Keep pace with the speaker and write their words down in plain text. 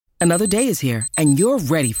Another day is here, and you're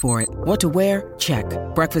ready for it. What to wear? Check.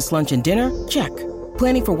 Breakfast, lunch, and dinner? Check.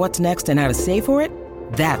 Planning for what's next and how to save for it?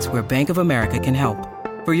 That's where Bank of America can help.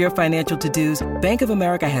 For your financial to-dos, Bank of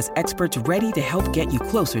America has experts ready to help get you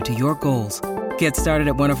closer to your goals. Get started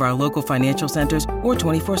at one of our local financial centers or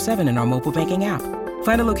 24/7 in our mobile banking app.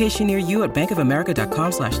 Find a location near you at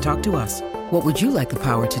bankofamerica.com/talktous. What would you like the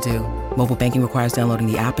power to do? Mobile banking requires downloading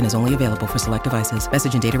the app and is only available for select devices.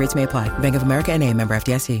 Message and data rates may apply. Bank of America N.A., member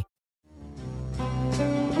FDIC.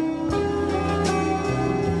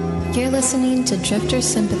 You're listening to Drifter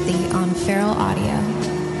Sympathy on Feral Audio.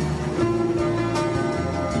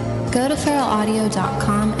 Go to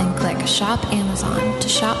feralaudio.com and click Shop Amazon to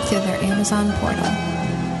shop through their Amazon portal.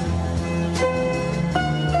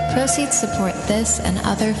 Proceeds support this and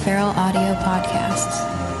other Feral Audio podcasts.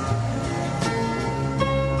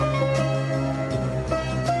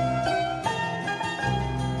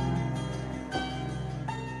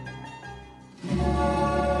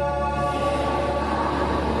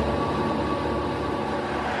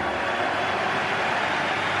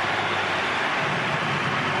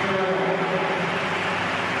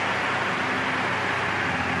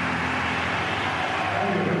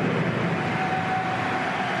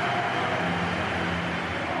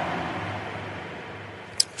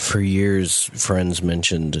 For years, friends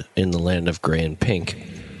mentioned In the Land of Grey and Pink,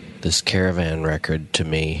 this Caravan record to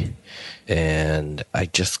me, and I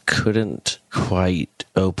just couldn't quite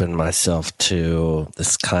open myself to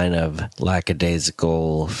this kind of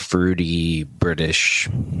lackadaisical, fruity British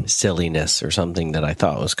silliness or something that I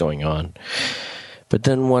thought was going on. But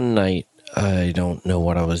then one night, I don't know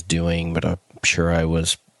what I was doing, but I'm sure I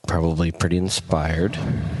was probably pretty inspired.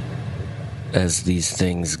 As these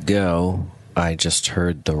things go, I just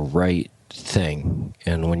heard the right thing.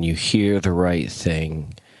 And when you hear the right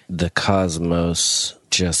thing, the cosmos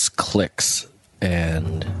just clicks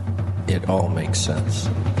and it all makes sense.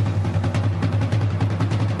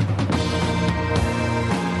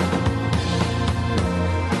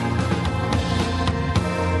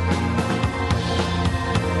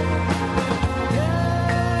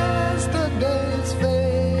 Yesterday's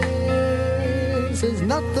face is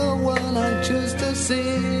not the one I choose to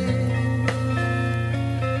see.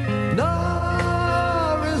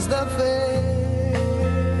 Nor is the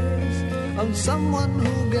face of someone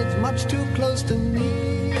who gets much too close to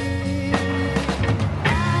me.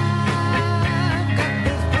 I've got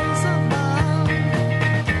this place of mine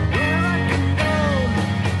where I can go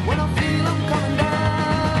when I feel I'm coming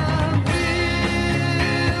down.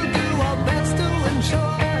 We'll do our best to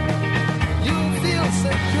ensure you'll feel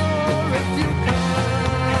secure if you come.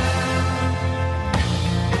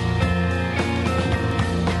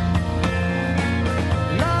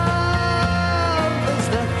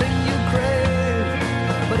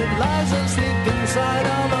 Lies asleep inside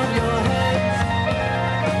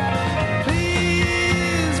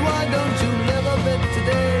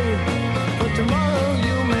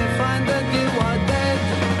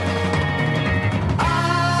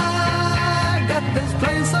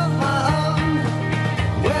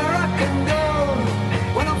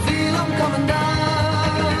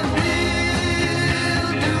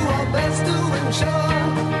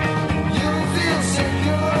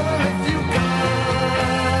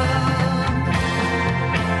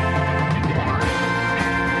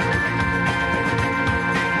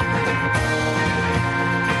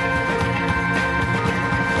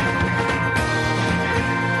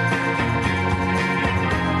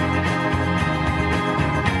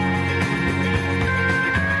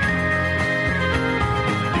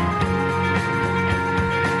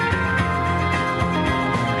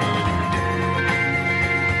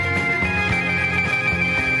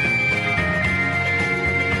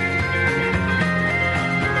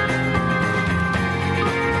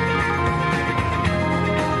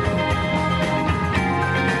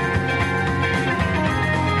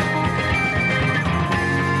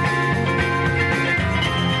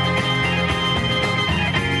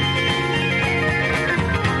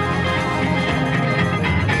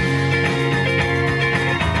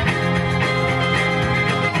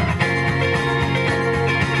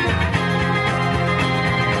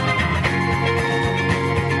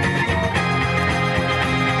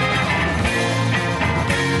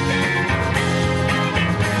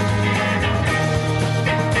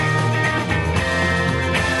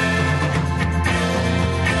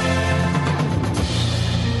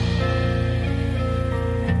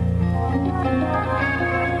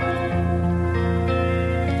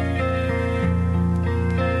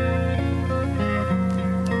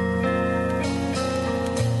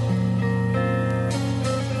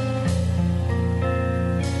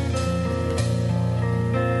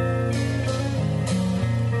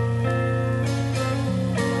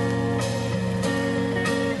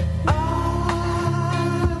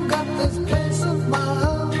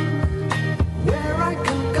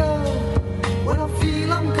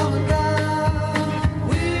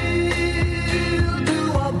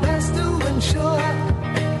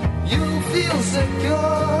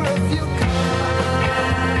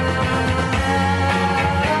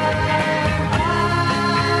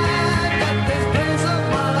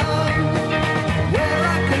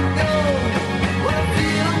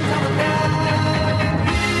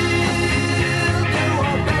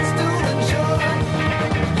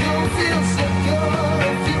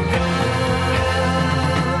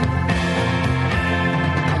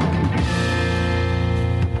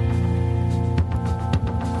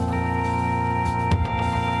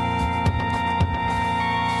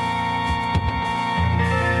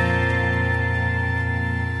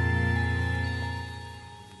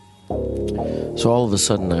So all of a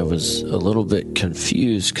sudden I was a little bit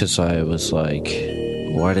confused because I was like,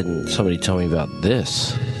 why didn't somebody tell me about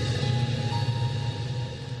this?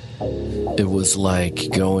 It was like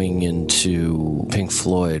going into Pink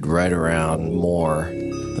Floyd right around More,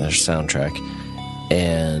 their soundtrack,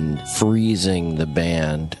 and freezing the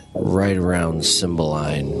band right around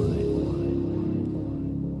Cymbeline.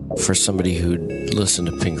 For somebody who'd listened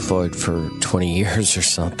to Pink Floyd for 20 years or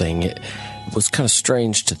something, it was kind of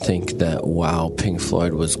strange to think that while Pink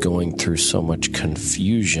Floyd was going through so much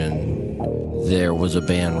confusion, there was a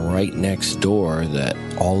band right next door that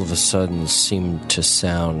all of a sudden seemed to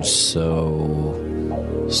sound so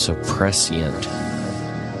prescient.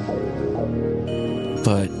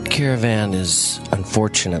 But Caravan is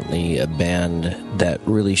unfortunately a band that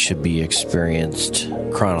really should be experienced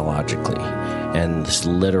chronologically and just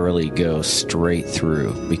literally go straight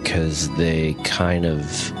through because they kind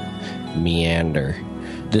of meander.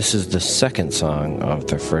 This is the second song of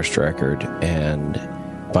their first record, and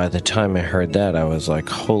by the time I heard that, I was like,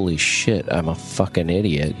 holy shit, I'm a fucking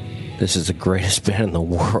idiot. This is the greatest band in the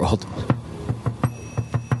world.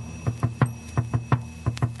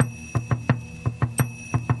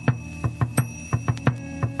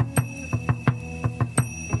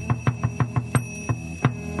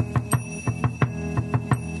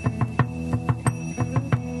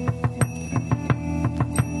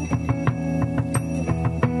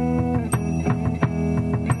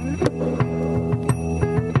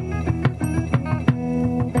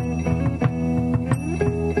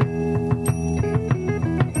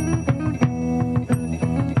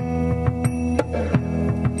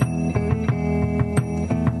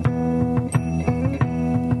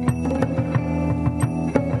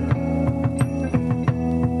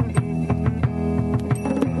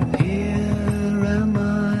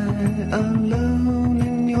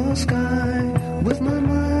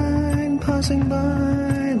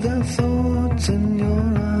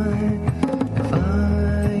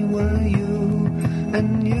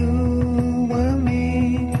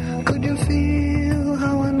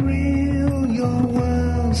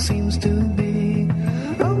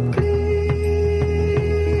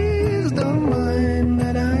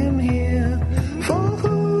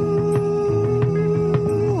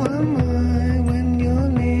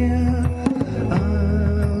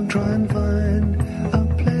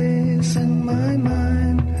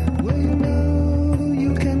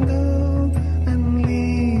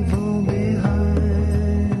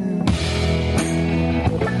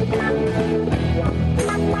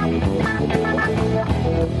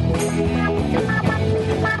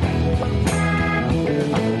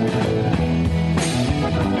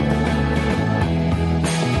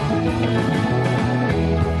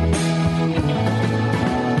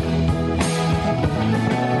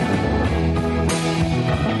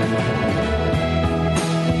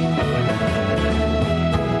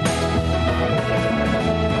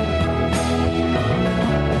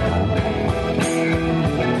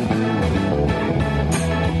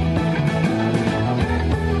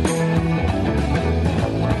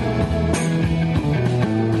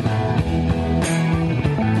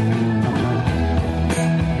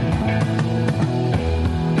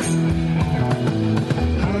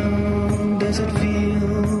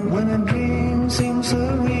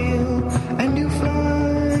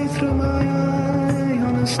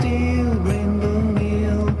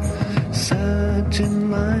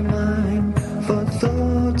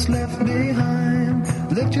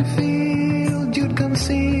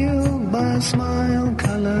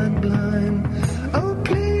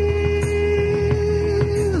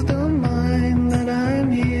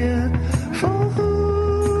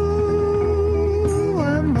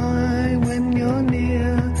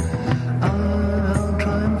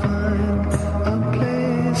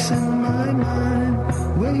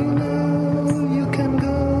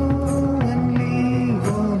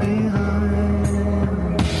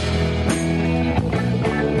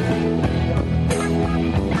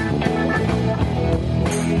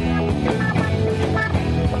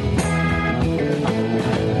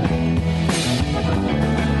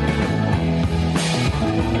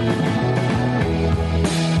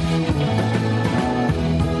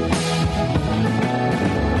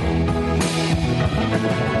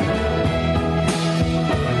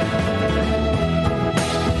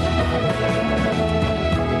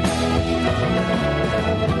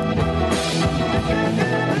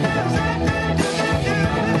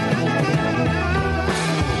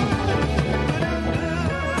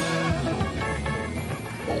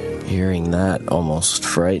 Hearing that almost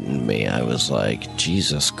frightened me. I was like,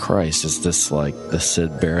 Jesus Christ, is this like the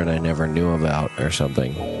Syd Barrett I never knew about or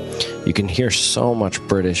something? You can hear so much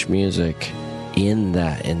British music in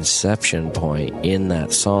that inception point, in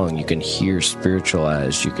that song. You can hear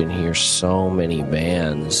Spiritualized. You can hear so many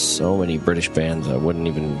bands, so many British bands I wouldn't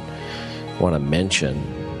even want to mention.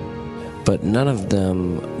 But none of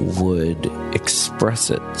them would express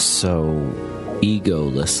it so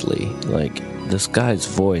egolessly. Like, this guy's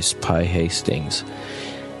voice, Pi Hastings,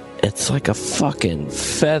 it's like a fucking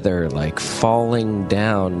feather, like, falling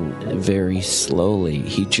down very slowly.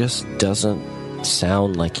 He just doesn't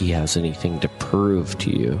sound like he has anything to prove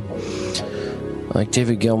to you. Like,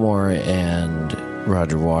 David Gilmour and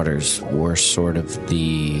Roger Waters were sort of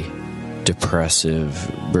the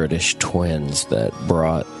depressive British twins that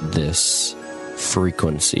brought this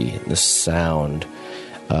frequency, this sound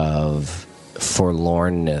of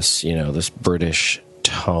forlornness, you know, this British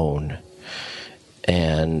tone.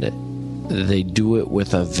 And they do it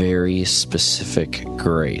with a very specific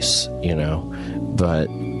grace, you know. But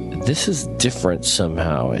this is different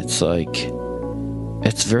somehow. It's like,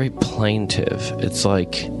 it's very plaintive. It's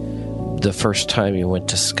like the first time you went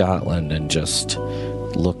to Scotland and just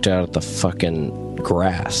looked out at the fucking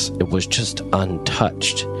grass. It was just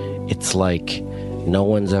untouched. It's like no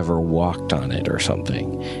one's ever walked on it or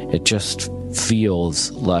something. It just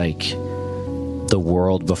feels like the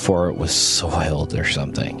world before it was soiled or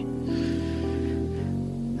something.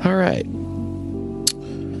 All right.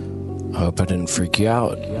 I hope I didn't freak you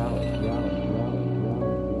out.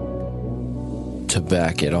 To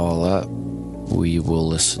back it all up, we will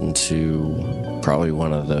listen to probably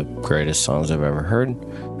one of the greatest songs I've ever heard.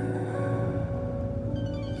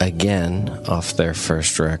 Again, off their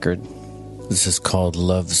first record. This is called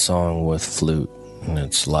Love Song with Flute, and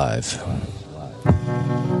it's live.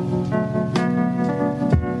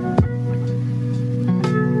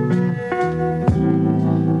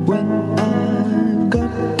 When I've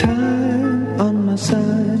got time on my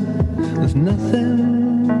side, there's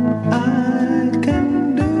nothing I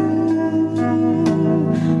can do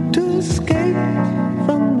to escape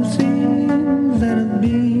from the scenes that have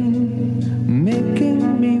been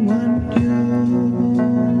making me want you.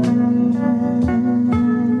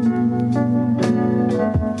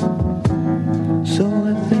 So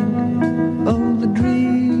I think of the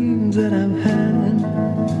dreams that I've had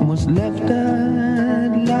and what's left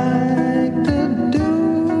I'd like to do,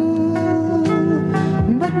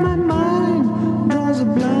 but my mind draws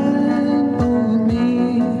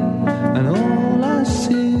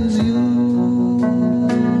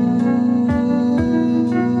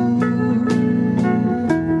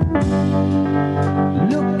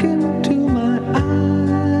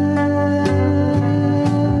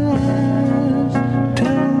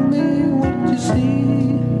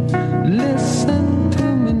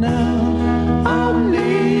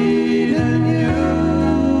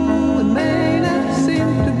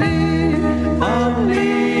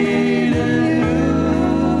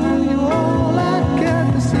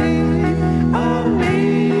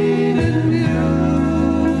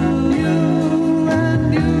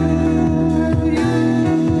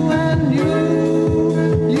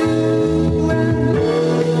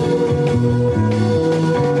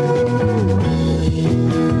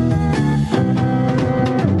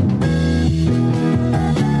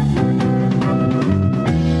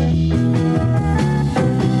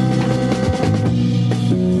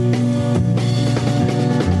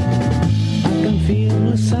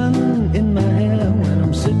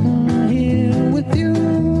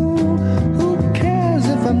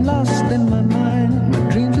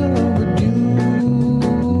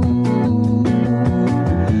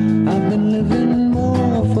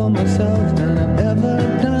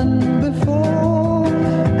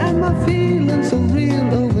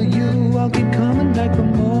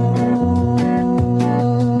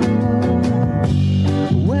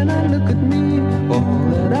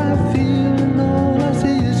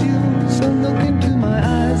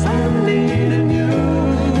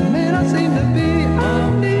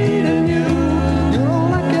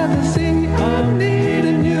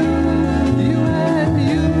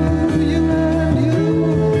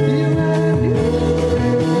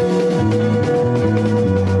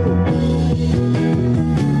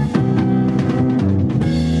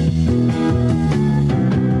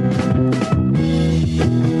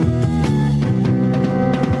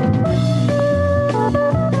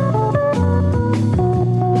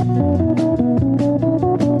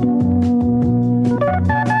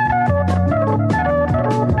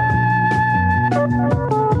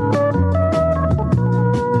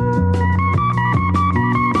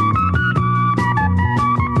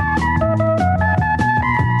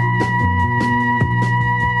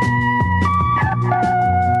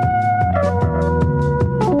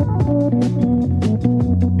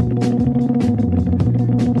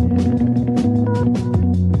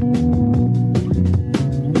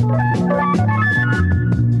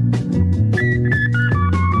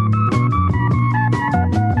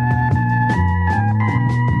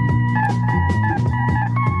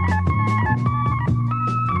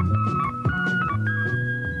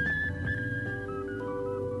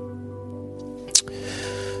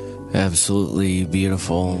absolutely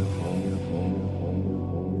beautiful.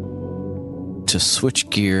 To switch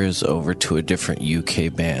gears over to a different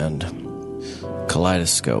UK band,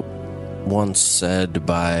 Kaleidoscope, once said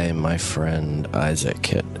by my friend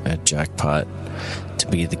Isaac at Jackpot to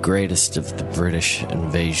be the greatest of the British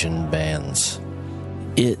invasion bands.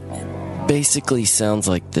 It basically sounds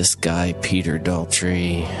like this guy, Peter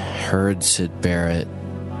Daltrey, heard Syd Barrett,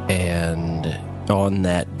 and on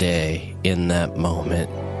that day, in that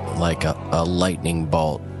moment, like a lightning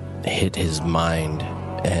bolt hit his mind,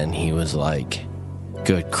 and he was like,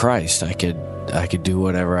 good Christ, I could do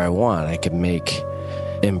whatever I want. I could make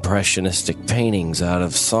impressionistic paintings out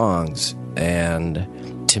of songs.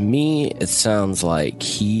 And to me, it sounds like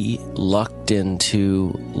he lucked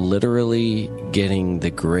into literally getting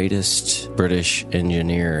the greatest British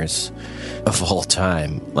engineers of all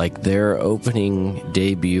time. Like their opening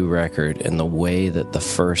debut record and the way that the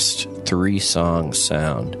first 3 songs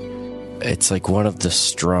sound, it's like one of the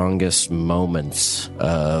strongest moments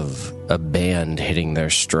of a band hitting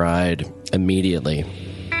their stride immediately.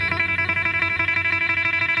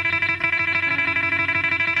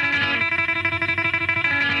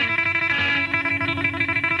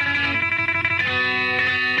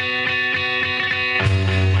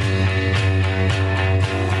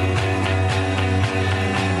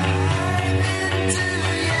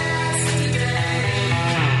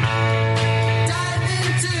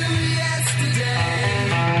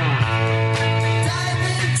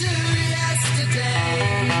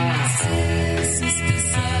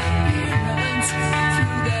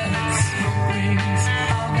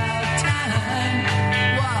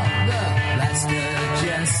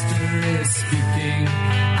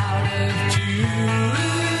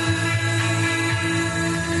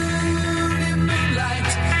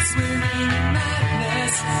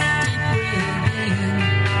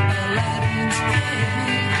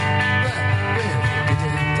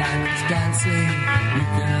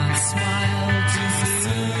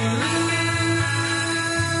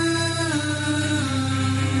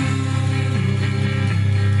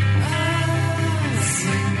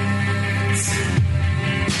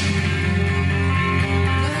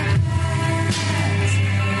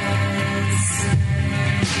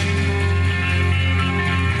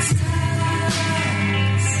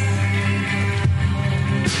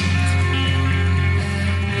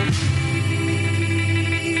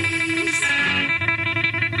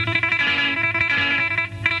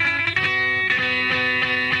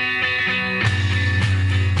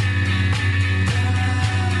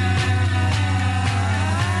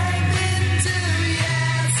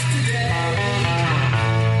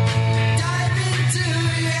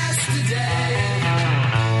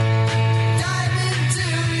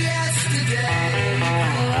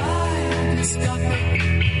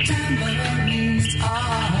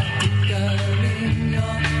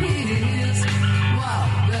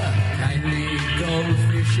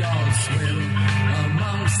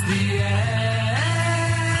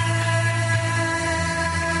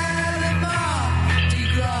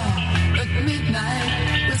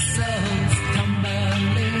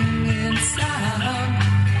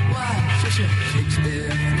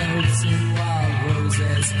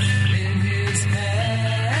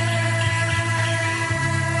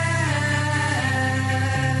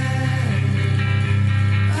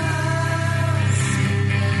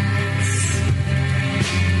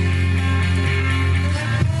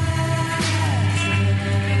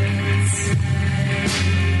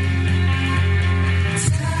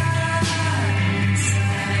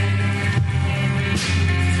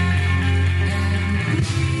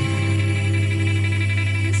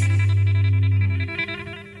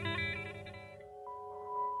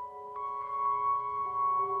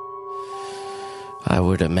 I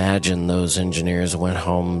would imagine those engineers went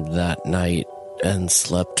home that night and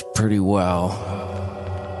slept pretty well.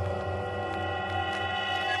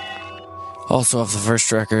 Also off the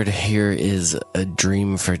first record, here is A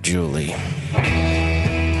Dream for Julie.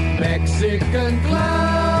 Mexican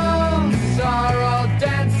clowns are all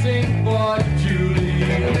dancing for Julie.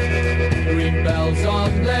 Green bells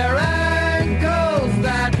on their ankles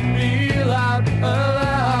that feel out aloud.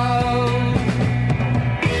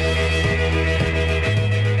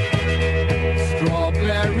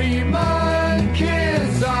 Strawberry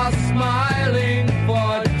monkeys are smiling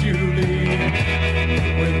for Julie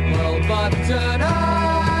with well-buttoned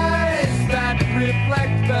eyes that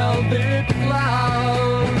reflect velvet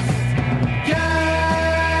clouds.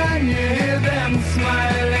 Can you hear them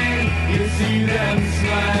smiling? You see them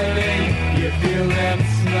smiling, you feel them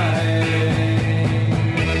smiling.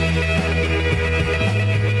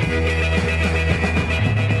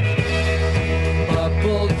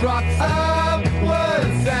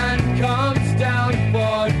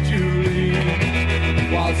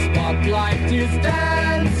 spotlight is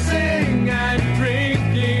dancing and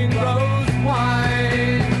drinking rose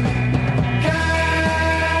wine.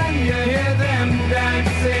 Can you hear them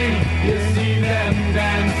dancing? You see them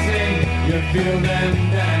dancing, you feel them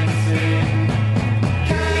dancing.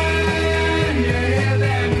 Can you hear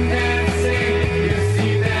them dancing? You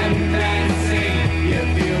see them dancing, you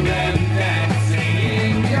feel them dancing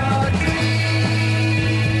in your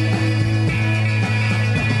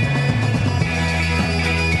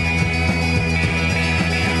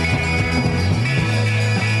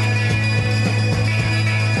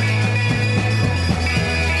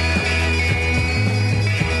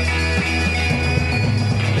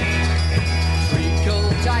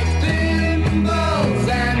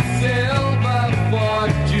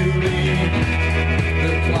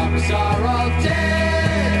are all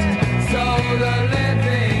dead, so the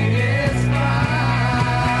living is fine.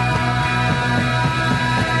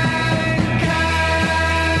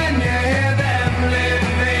 Can you hear them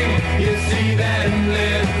living? You see them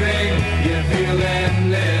living, you feel them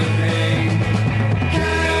living.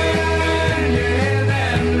 Can you hear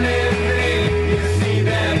them living? You see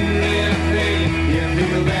them living, you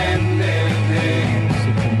feel them living.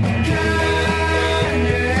 Can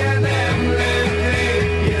you hear them living?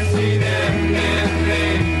 You see them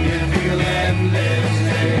living, you feel them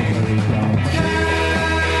living.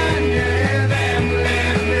 Can you hear them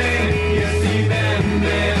living? You see them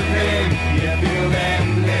living, you feel them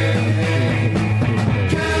living.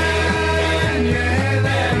 Can you hear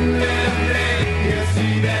them living? You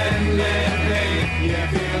see them living, you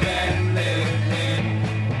feel them living.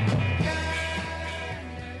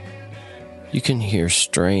 You can hear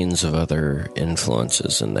strains of other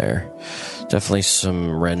influences in there. Definitely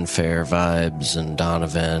some Ren Fair vibes and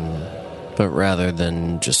Donovan, but rather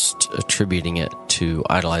than just attributing it to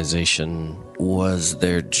idolization, was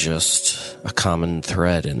there just a common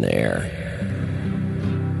thread in the air?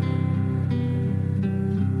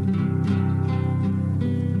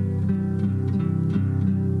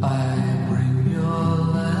 I bring your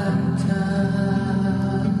lantern,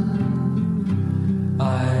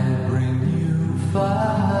 I bring you fire,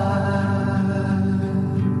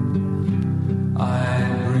 I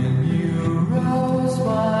bring you rose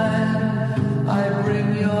wine, I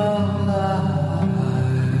bring your life,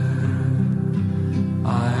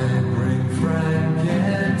 I bring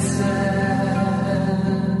frankincense,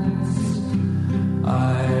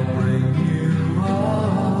 I bring you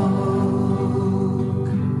oak,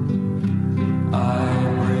 I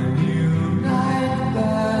bring you night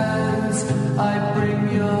bells, I bring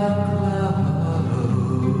your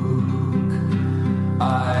cloak, I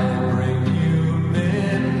bring you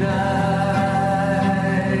midnight,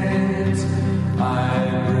 I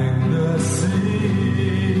bring the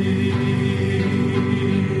sea,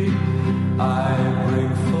 I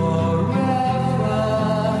bring forever,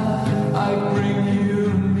 I bring you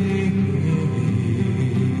me.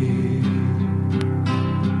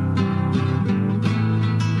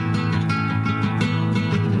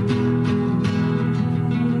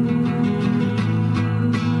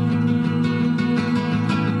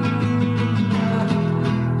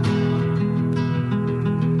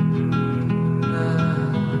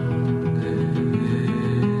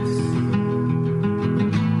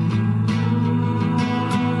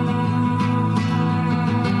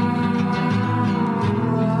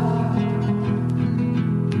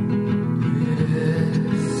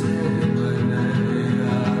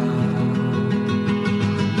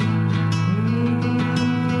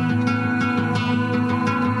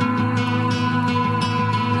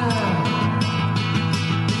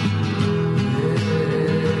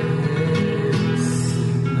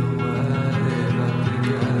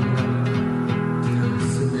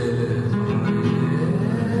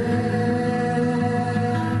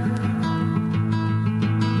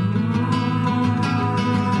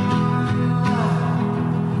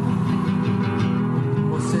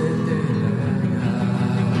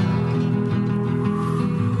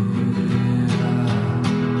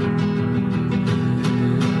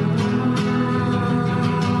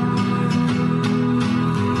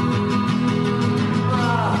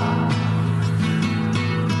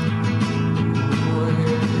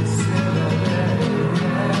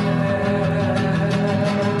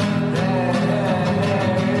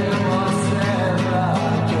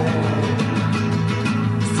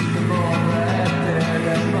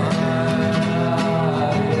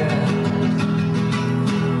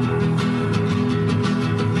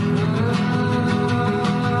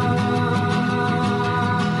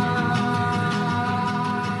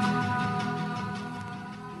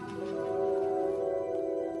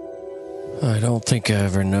 I don't think I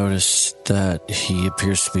ever noticed that he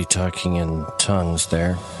appears to be talking in tongues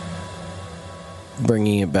there.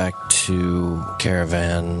 Bringing it back to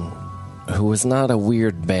Caravan, who was not a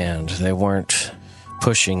weird band. They weren't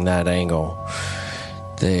pushing that angle.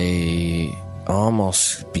 They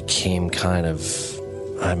almost became kind of,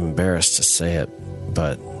 I'm embarrassed to say it,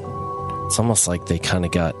 but it's almost like they kind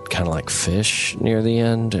of got kind of like Fish near the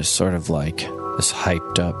end. It's sort of like this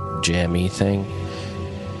hyped up, jammy thing.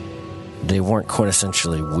 They weren't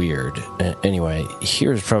quintessentially weird. Anyway,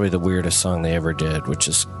 here's probably the weirdest song they ever did, which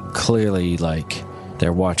is clearly like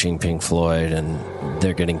they're watching Pink Floyd and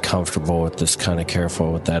they're getting comfortable with this kind of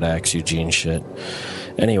careful with that Axe Eugene shit.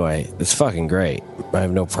 Anyway, it's fucking great. I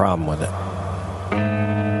have no problem with it.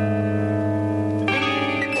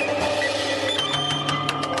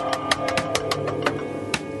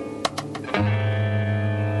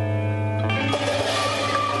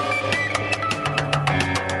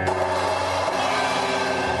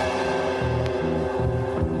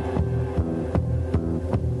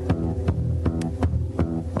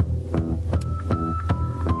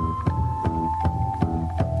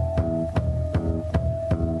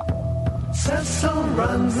 Cecil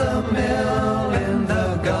runs a mill in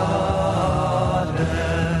the garden.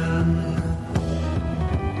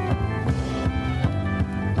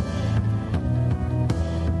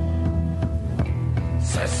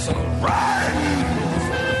 Cecil runs.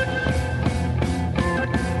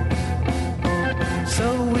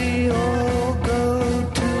 So we all go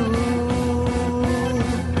to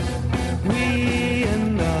we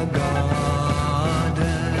in the garden.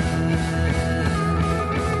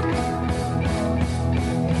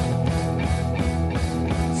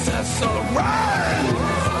 Cecil runs.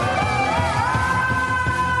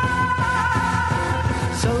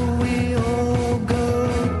 So we all go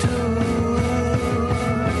to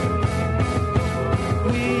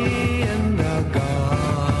we in the garden.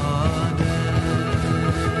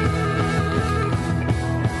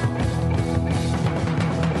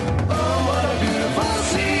 Oh, what a beautiful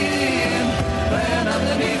scene, laying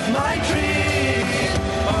underneath my tree.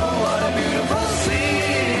 Oh, what a beautiful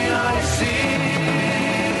scene I see.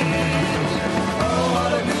 Oh,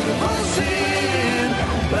 what a beautiful scene,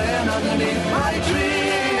 laying underneath my tree.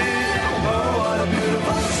 Oh, what a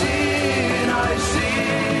beautiful scene I see.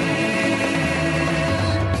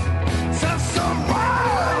 Cecil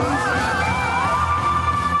runs.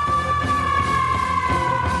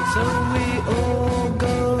 So we all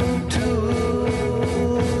go to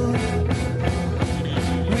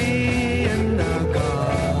we in the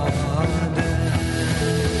garden.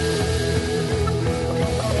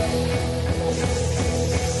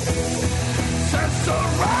 Cecil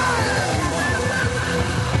runs.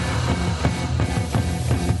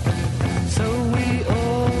 So we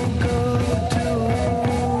all go to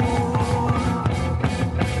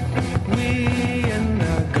we in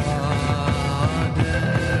the garden.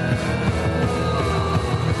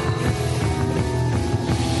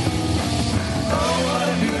 Oh, what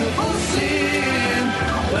a beautiful scene,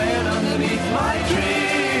 laying underneath my tree.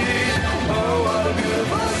 Oh, what a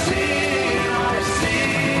beautiful scene I see.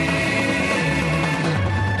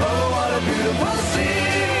 Oh, what a beautiful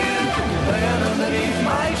scene, laying underneath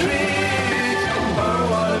my tree. Oh,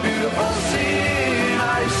 what a beautiful scene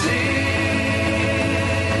I see.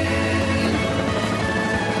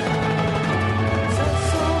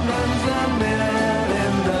 Cecil runs a mill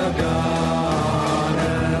in the garden.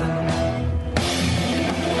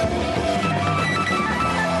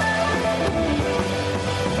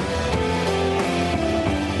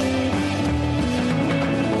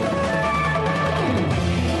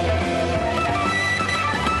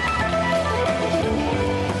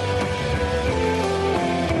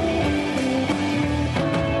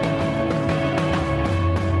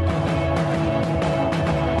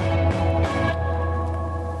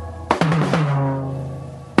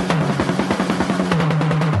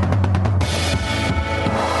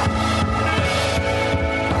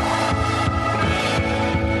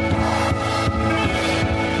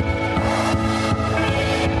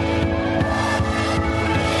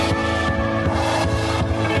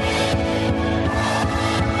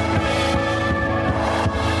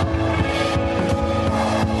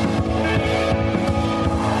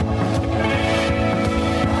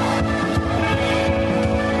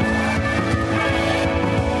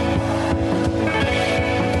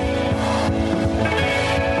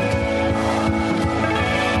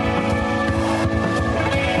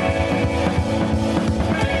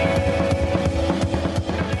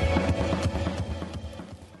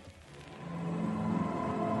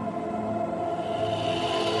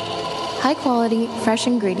 High quality, fresh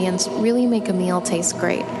ingredients really make a meal taste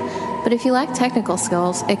great. But if you lack technical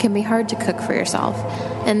skills, it can be hard to cook for yourself,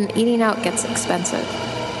 and eating out gets expensive.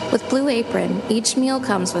 With Blue Apron, each meal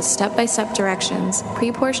comes with step-by-step directions,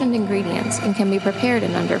 pre-portioned ingredients, and can be prepared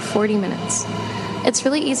in under 40 minutes. It's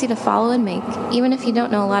really easy to follow and make, even if you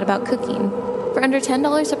don't know a lot about cooking. For under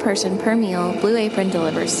 $10 a person per meal, Blue Apron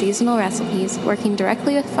delivers seasonal recipes, working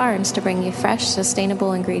directly with farms to bring you fresh,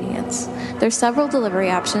 sustainable ingredients. There's several delivery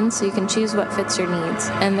options, so you can choose what fits your needs,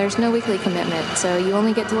 and there's no weekly commitment, so you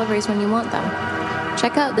only get deliveries when you want them.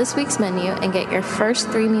 Check out this week's menu and get your first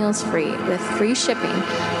 3 meals free with free shipping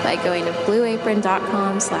by going to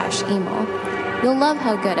blueapron.com/email. You'll love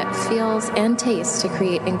how good it feels and tastes to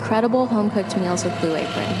create incredible home-cooked meals with Blue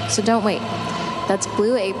Apron, so don't wait. That's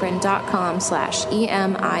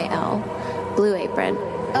blueapron.com/EMIL. Blue Apron.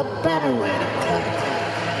 A better way to cook.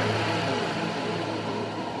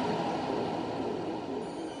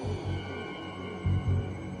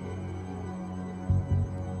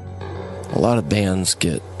 A lot of bands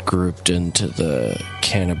get grouped into the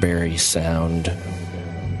Canterbury sound.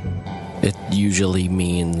 It usually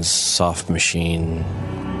means Soft Machine.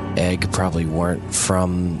 Egg probably weren't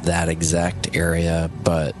from that exact area,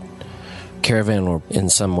 but Caravan were in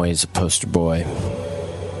some ways a poster boy.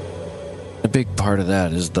 A big part of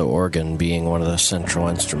that is the organ being one of the central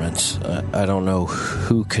instruments. I don't know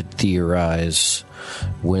who could theorize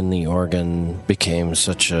when the organ became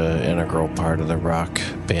such an integral part of the rock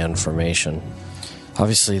band formation.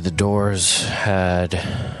 Obviously, the Doors had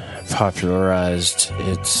popularized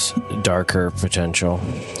its darker potential.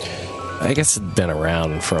 I guess it'd been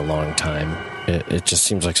around for a long time. It just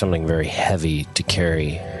seems like something very heavy to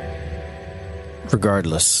carry.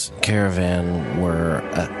 Regardless, Caravan were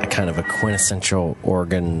a kind of a quintessential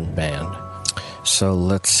organ band. So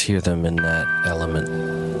let's hear them in that element.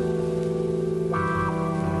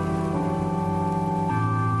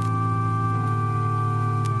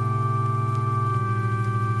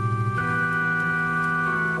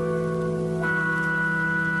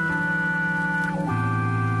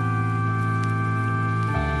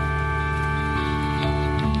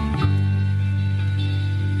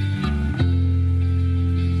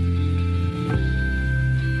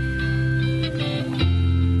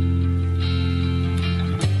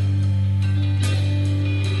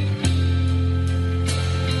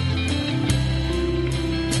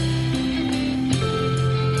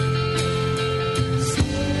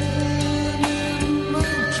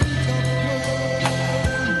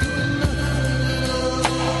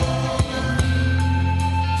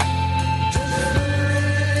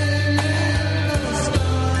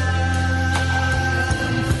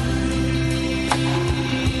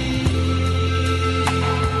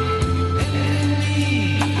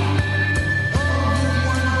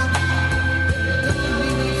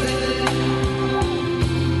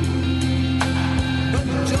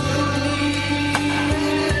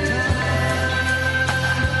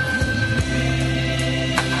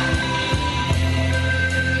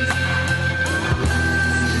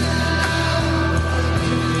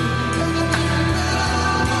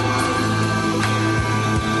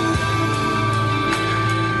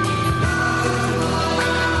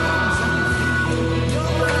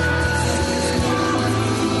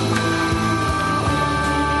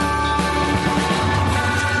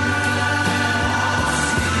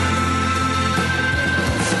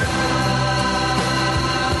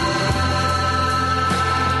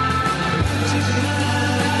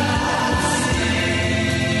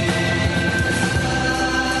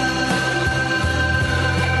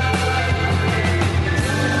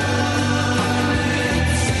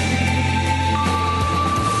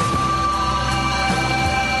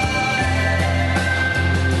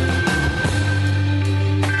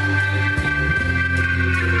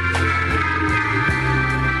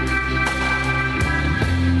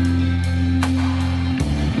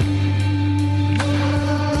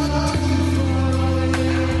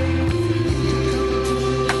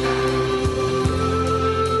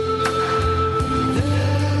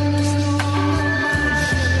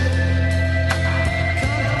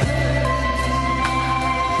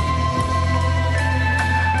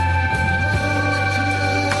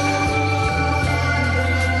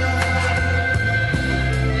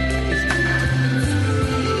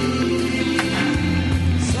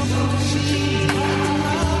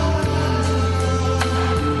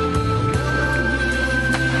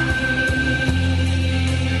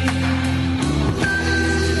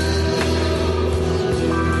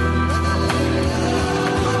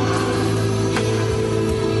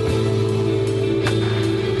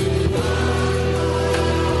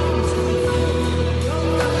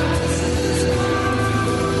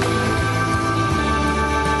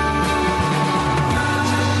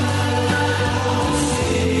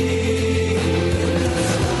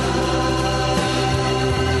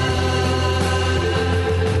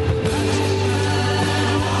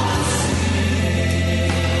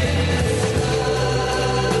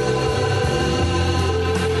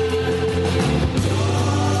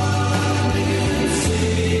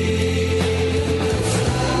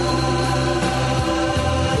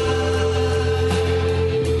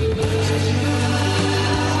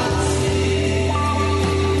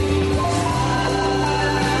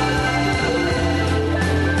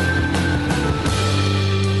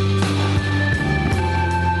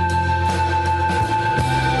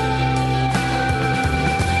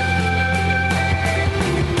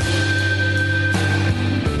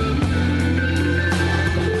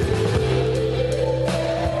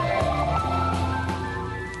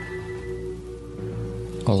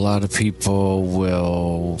 lot of people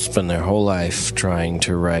will spend their whole life trying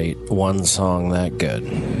to write one song that good.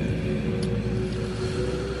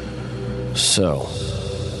 So,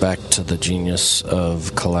 back to the genius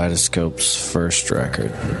of Kaleidoscope's first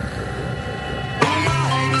record.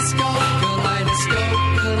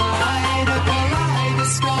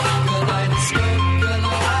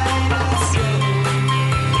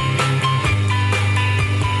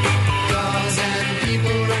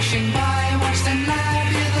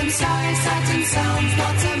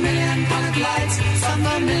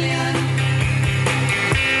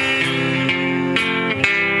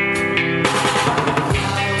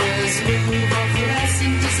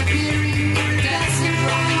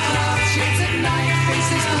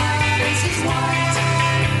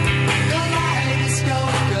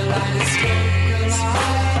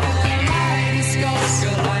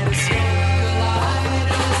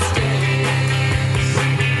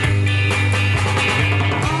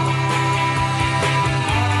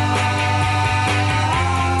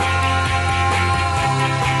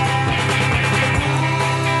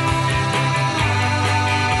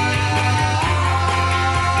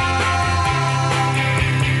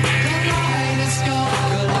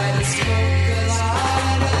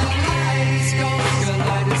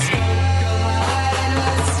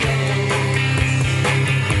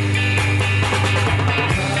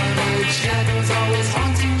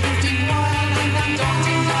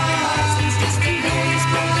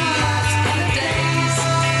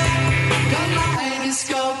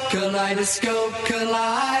 Kaleidoscope,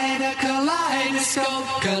 kaleidoscope,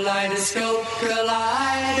 kaleidoscope,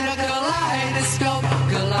 kaleidoscope, kaleidoscope,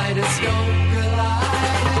 kaleidoscope, kaleidoscope,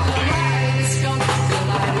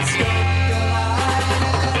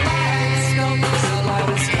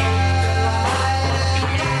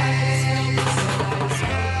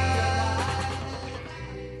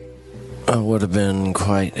 I would have been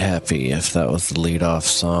quite happy if that was the lead-off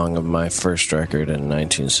song of my first record in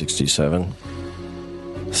 1967.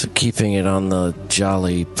 So keeping it on the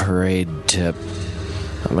jolly parade tip,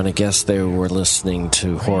 I'm going to guess they were listening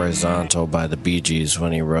to Horizontal by the Bee Gees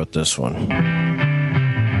when he wrote this one.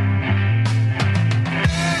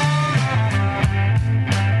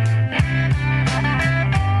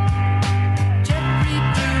 Jeffrey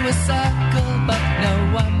drew a circle, but no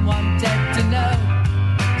one wanted to know.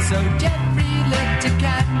 So Jeffrey lit a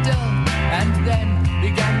candle and then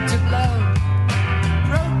began to blow.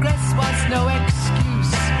 Progress was no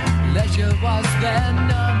excuse, leisure was there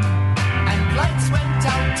none, and lights went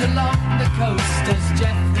out along the coast as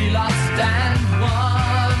Jeffrey lost and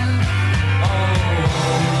won. Oh,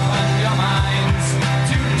 open your minds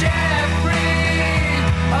to Jeffrey.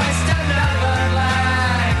 Hoist another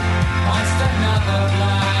flag, hoist another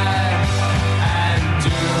flag, and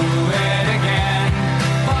do it again.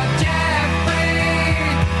 For Jeffrey,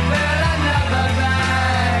 fill another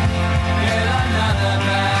bag, fill another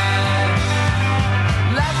bag.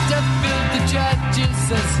 Laughter filled the churches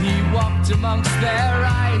as he walked amongst their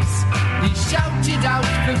eyes. He shouted out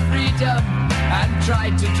for freedom and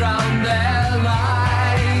tried to drown their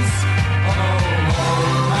lies. Oh,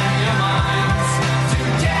 open your minds to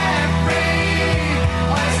Jeffrey.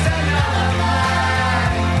 Hoist another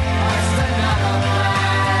flag, hoist another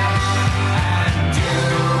flag, and do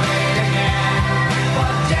it again.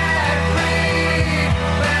 For Jeffrey,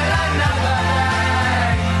 fill another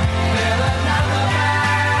bag, fill another bag.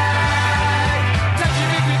 Touch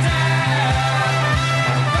it if you dare,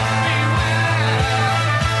 but beware,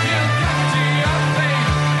 you'll come to your fate.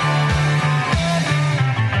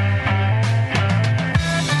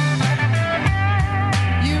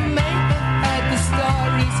 You may have heard the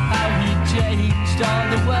stories how he changed all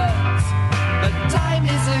the words, but time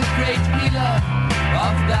is a great healer,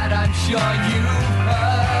 of that I'm sure you've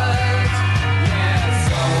heard. Yes,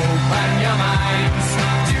 open your minds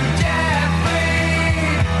to Jeffrey.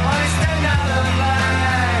 Hoist another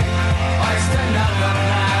flag, hoist another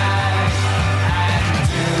flag, and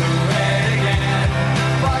do it again.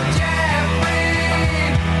 For Jeffrey,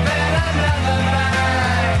 fill another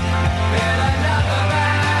bag, fill another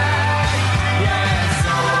bag. Yes,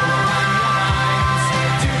 open your minds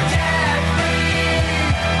to Jeffrey.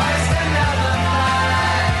 Hoist another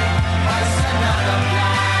flag, hoist another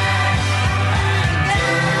flag, and do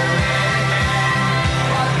it again.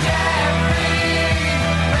 For Jeffrey,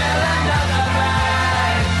 fill another bag,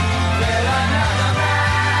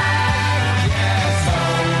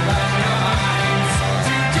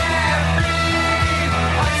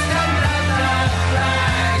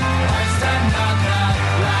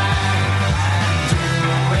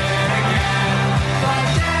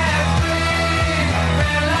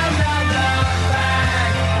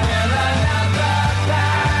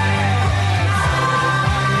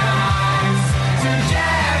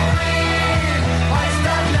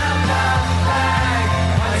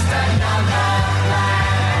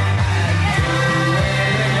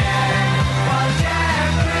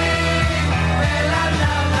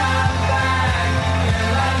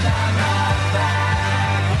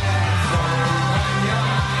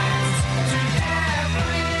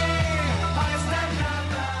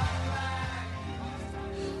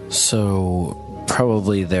 So,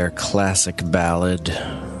 probably their classic ballad,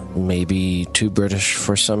 maybe too British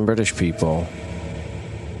for some British people.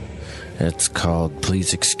 It's called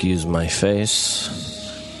Please Excuse My Face.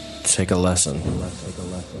 Take a lesson.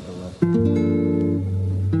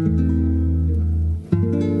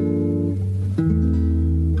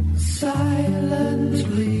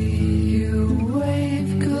 Silently you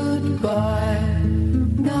wave goodbye,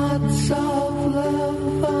 knots of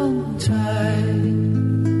love untied.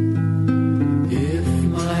 If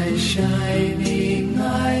my shining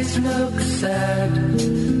eyes look sad,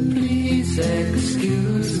 please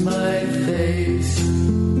excuse my face.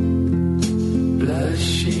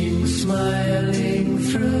 Blushing, smiling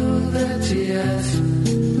through the tears,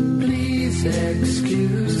 please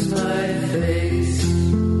excuse my face.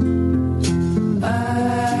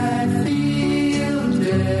 I feel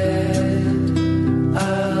dead,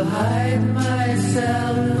 I'll hide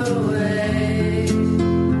myself away.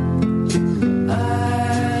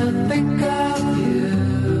 I'll think of you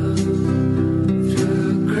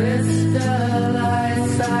through crystal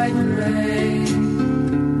eyesight ray.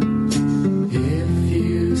 If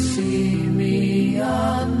you see me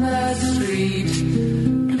on the street,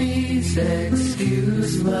 please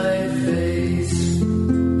excuse my face.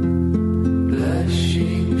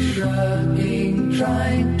 Blushing, shrugging,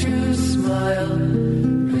 trying to smile,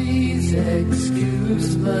 please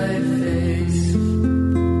excuse my face.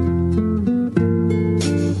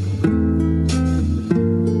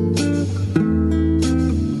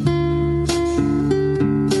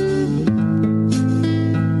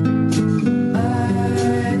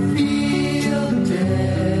 I feel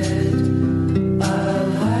dead,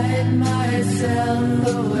 I'll hide myself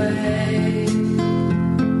away.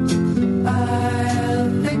 I'll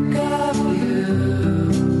think of you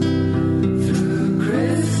through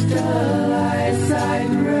crystal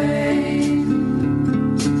eyesight ray.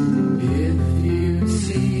 If you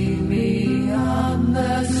see me on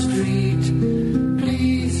the street,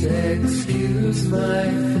 please excuse my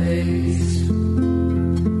face.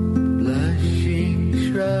 Blushing,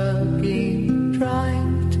 shrugging,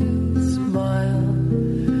 trying to smile,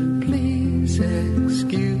 please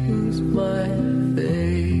excuse my face.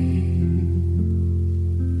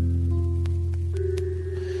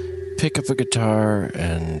 Pick up a guitar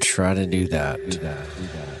and try to do that.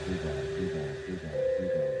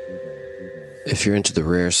 If you're into the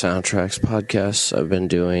Rare Soundtracks podcasts I've been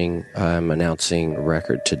doing, I'm announcing a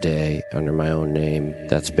record today under my own name.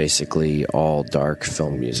 That's basically all dark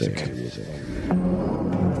film music.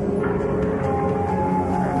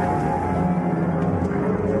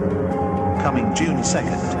 Coming June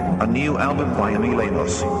 2nd, a new album by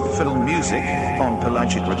Emilianos, Film Music, on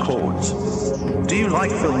Pelagic Records. Do you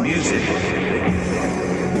like film music?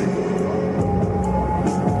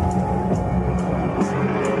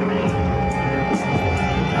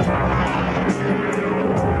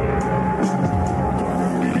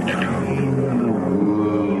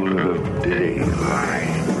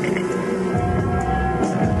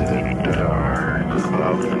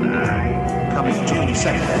 Coming June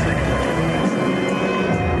 2nd.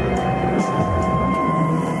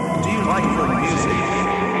 Do you like film music?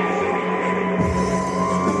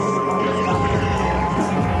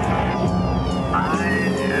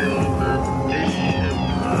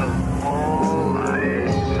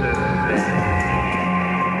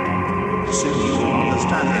 Soon you will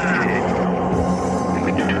understand it.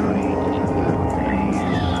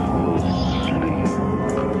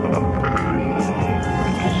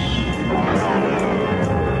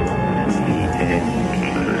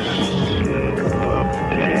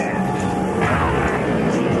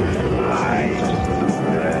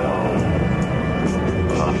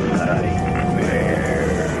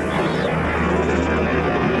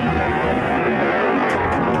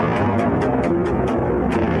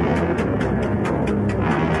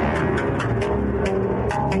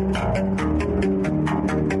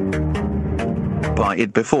 By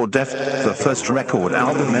It Before Death, the first record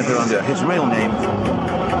album ever under his real name.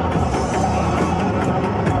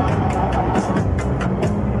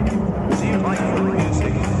 Do you like film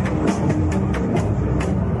music?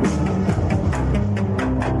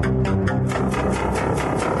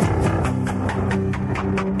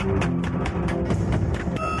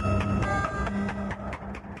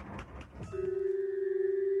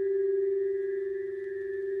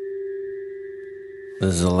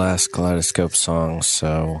 This is the last Kaleidoscope song,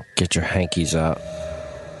 so get your hankies out.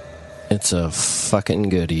 It's a fucking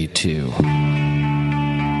goodie, too.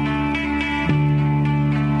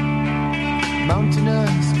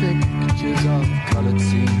 Mountainous pictures of colored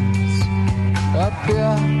scenes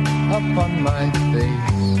appear upon my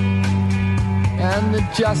face. and the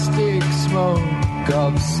justic smoke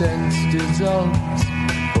of sense dissolves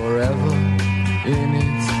forever in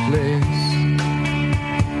its place.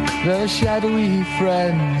 The shadowy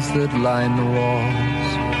friends that line the walls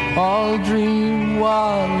all dream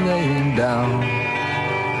while laying down,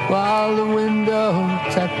 while the window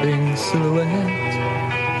tapping silhouette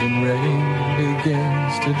in rain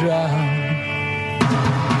begins to drown.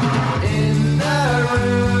 In the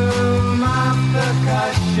room of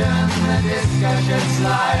percussion, the discussion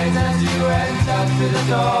slides as you enter through the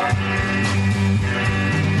door,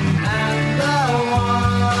 and the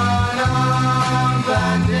one-armed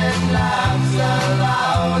bandit laughs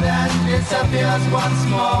aloud and disappears once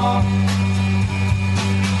more.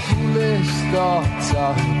 Foolish thoughts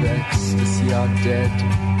of ecstasy are dead,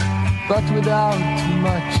 but without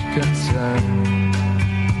much concern.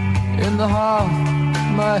 In the heart,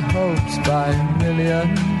 my hopes by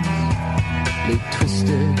millions lay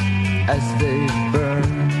twisted as they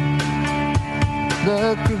burn.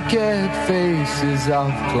 The crooked faces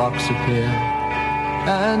of clocks appear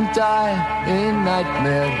and die in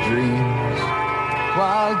nightmare dreams,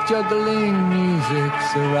 while juggling music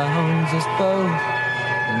surrounds us both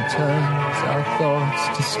and turns our thoughts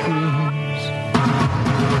to screams.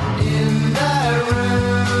 In the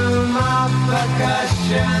room of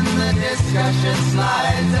percussion, the discussion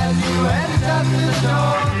slides as you enter through the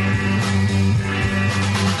door,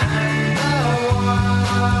 and the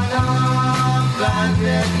one-armed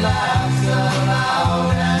bandit laughs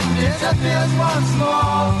aloud and disappears once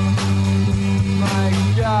more. My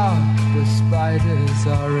God, the spiders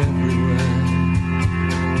are everywhere,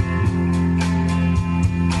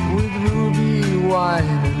 with ruby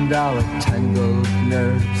wine and our tangled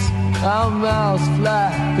nerves, our mouths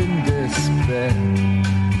flap in despair,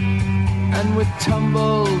 and with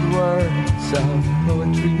tumbled words of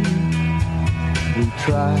poetry we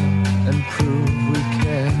try and prove we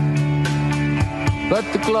care. But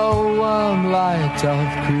the glowworm light of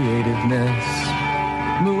creativeness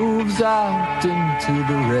moves out into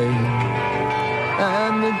the rain,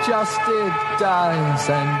 and the justic dies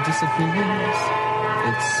and disappears.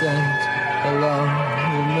 Its scent alone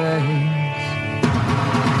remains.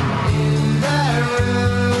 In the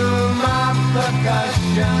room of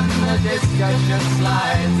percussion, the discussion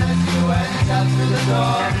slides as you enter through the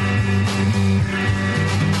door,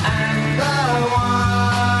 and the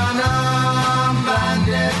one-armed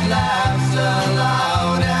bandit laughs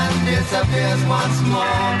aloud and disappears once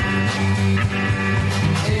more.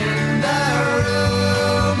 In the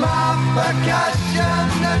room of percussion,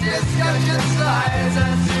 the discussion slides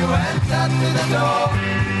as you enter through the door,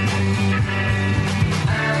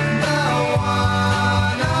 and the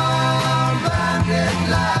one-armed bandit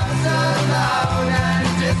laughs aloud and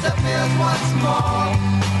disappears once more.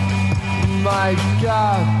 My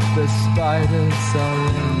God, the spiders are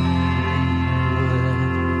everywhere.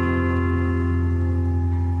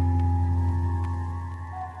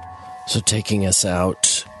 So taking us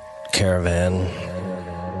out, Caravan,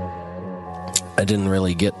 I didn't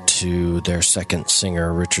really get to their second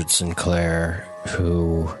singer, Richard Sinclair,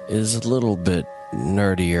 who is a little bit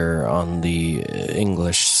nerdier on the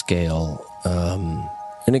English scale,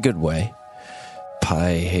 in a good way.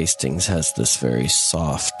 Pi Hastings has this very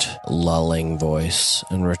soft, lulling voice,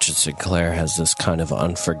 and Richard Sinclair has this kind of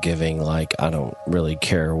unforgiving, like, I don't really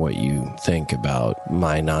care what you think about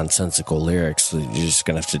my nonsensical lyrics, you're just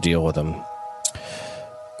going to have to deal with them,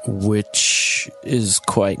 which is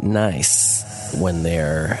quite nice when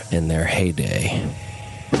they're in their heyday.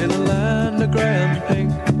 In the land of grey and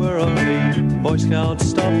pink, where only Boy Scouts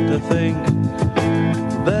stop to think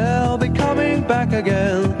they'll be coming back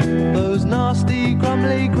again, those nasty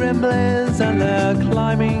grumbly grimblins, and they're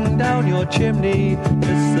climbing down your chimney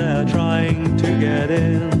as they're trying to get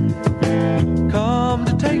in. Come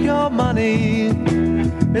to take your money,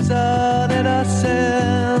 it's an inner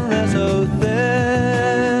sin, they're so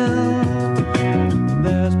thin.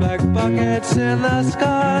 There's back buckets in the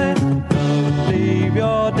sky, don't leave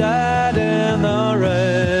your dad in the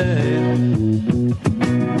rain.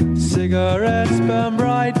 Cigarettes burn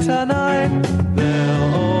bright tonight,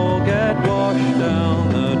 they'll all get washed down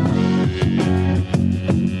the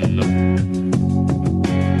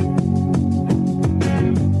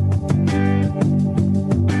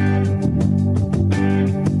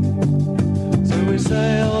So we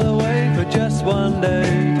sailed away for just one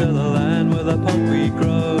day to the land where the pumpweed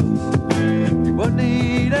grows. You won't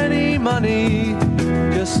need any money,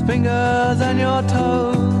 just fingers and your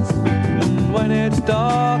toes. And when it's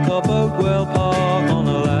dark, our boat will park on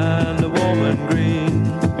a land of warm and green.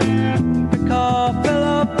 Pick our fill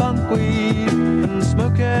of bunkweed and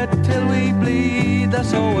smoke it till we bleed.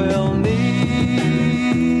 That's all we'll need.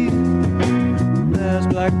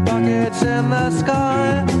 stars in the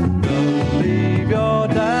sky. Don't leave your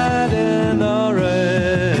dad in the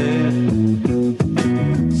rain.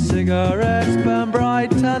 Cigarettes burn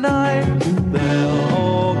bright tonight. They'll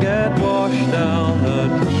all get washed down the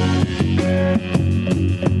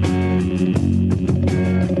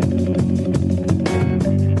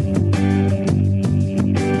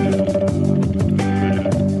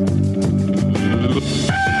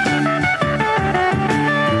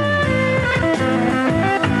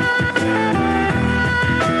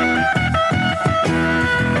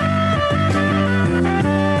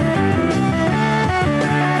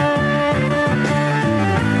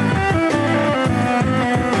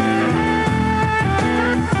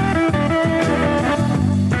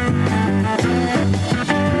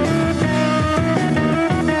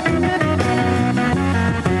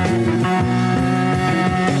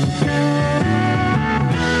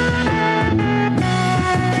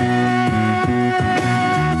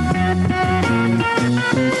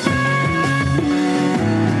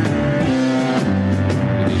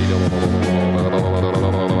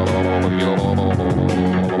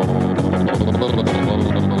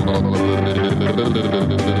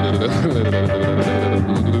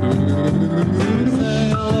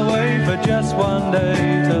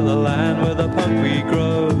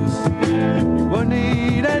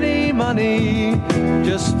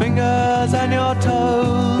just fingers and your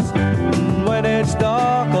toes. And when it's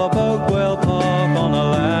dark, up Oakwell Park on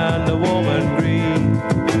a land of warm and green.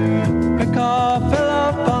 Pick our fill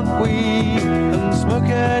of funk weed and smoke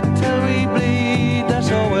it till we bleed.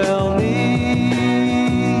 That's all we'll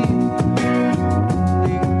need.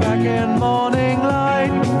 Back in morning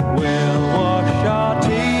light, we'll wash our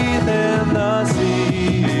teeth in the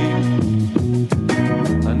sea.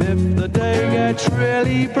 And if the day gets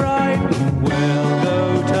really bright, we'll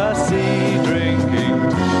go to sea drinking.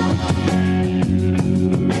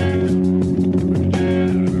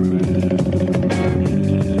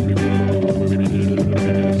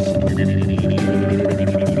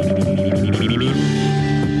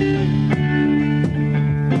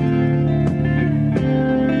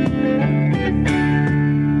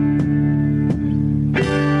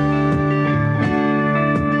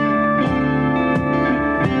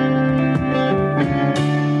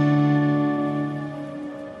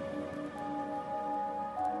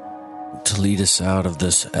 Lead us out of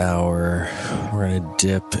this hour, we're going to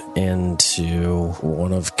dip into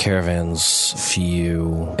one of Caravan's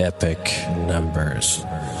few epic numbers.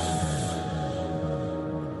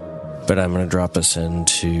 But I'm going to drop us in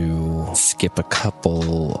to skip a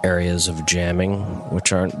couple areas of jamming,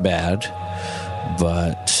 which aren't bad,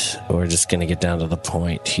 but we're just going to get down to the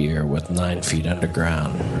point here with 9 Feet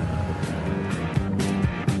Underground.